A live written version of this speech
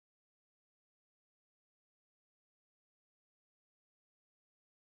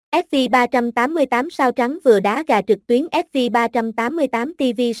FV388 sao trắng vừa đá gà trực tuyến FV388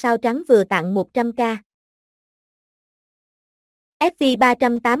 TV sao trắng vừa tặng 100k.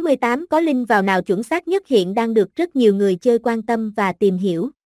 FV388 có link vào nào chuẩn xác nhất hiện đang được rất nhiều người chơi quan tâm và tìm hiểu.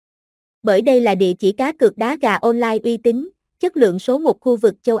 Bởi đây là địa chỉ cá cược đá gà online uy tín, chất lượng số 1 khu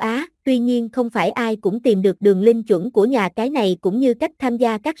vực châu Á, tuy nhiên không phải ai cũng tìm được đường link chuẩn của nhà cái này cũng như cách tham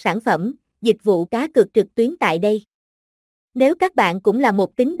gia các sản phẩm, dịch vụ cá cược trực tuyến tại đây. Nếu các bạn cũng là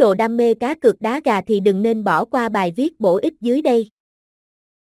một tín đồ đam mê cá cược đá gà thì đừng nên bỏ qua bài viết bổ ích dưới đây.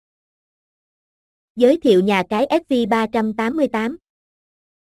 Giới thiệu nhà cái FV388.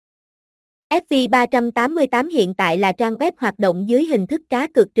 FV388 hiện tại là trang web hoạt động dưới hình thức cá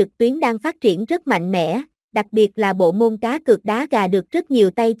cược trực tuyến đang phát triển rất mạnh mẽ, đặc biệt là bộ môn cá cược đá gà được rất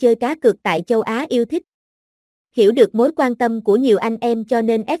nhiều tay chơi cá cược tại châu Á yêu thích. Hiểu được mối quan tâm của nhiều anh em cho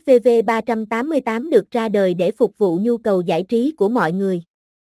nên FV388 được ra đời để phục vụ nhu cầu giải trí của mọi người.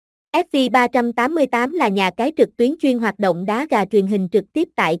 FV388 là nhà cái trực tuyến chuyên hoạt động đá gà truyền hình trực tiếp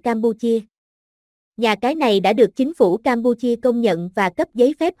tại Campuchia. Nhà cái này đã được chính phủ Campuchia công nhận và cấp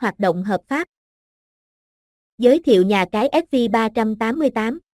giấy phép hoạt động hợp pháp. Giới thiệu nhà cái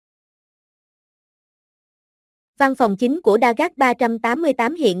FV388. Văn phòng chính của Dagat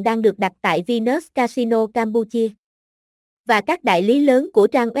 388 hiện đang được đặt tại Venus Casino Campuchia. Và các đại lý lớn của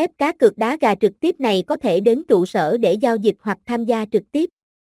trang web cá cược đá gà trực tiếp này có thể đến trụ sở để giao dịch hoặc tham gia trực tiếp.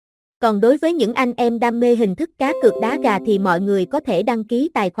 Còn đối với những anh em đam mê hình thức cá cược đá gà thì mọi người có thể đăng ký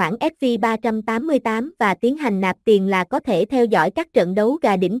tài khoản FV388 và tiến hành nạp tiền là có thể theo dõi các trận đấu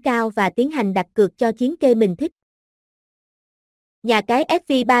gà đỉnh cao và tiến hành đặt cược cho chiến kê mình thích. Nhà cái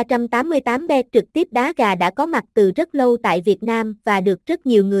FV388 bet trực tiếp đá gà đã có mặt từ rất lâu tại Việt Nam và được rất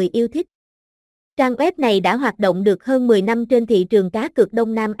nhiều người yêu thích. Trang web này đã hoạt động được hơn 10 năm trên thị trường cá cược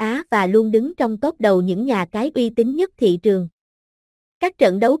Đông Nam Á và luôn đứng trong top đầu những nhà cái uy tín nhất thị trường. Các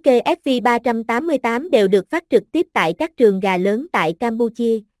trận đấu kê FV388 đều được phát trực tiếp tại các trường gà lớn tại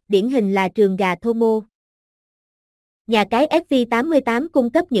Campuchia, điển hình là trường gà Thomo. Nhà cái FV88 cung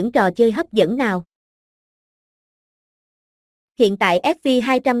cấp những trò chơi hấp dẫn nào? Hiện tại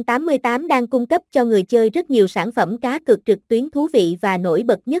FV288 đang cung cấp cho người chơi rất nhiều sản phẩm cá cược trực tuyến thú vị và nổi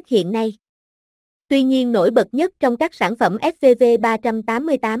bật nhất hiện nay. Tuy nhiên nổi bật nhất trong các sản phẩm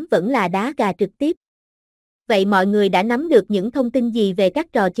FV388 vẫn là đá gà trực tiếp. Vậy mọi người đã nắm được những thông tin gì về các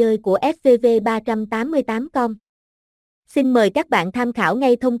trò chơi của FVV388com? Xin mời các bạn tham khảo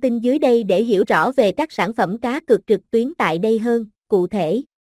ngay thông tin dưới đây để hiểu rõ về các sản phẩm cá cược trực tuyến tại đây hơn, cụ thể.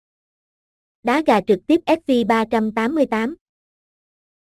 Đá gà trực tiếp FV388.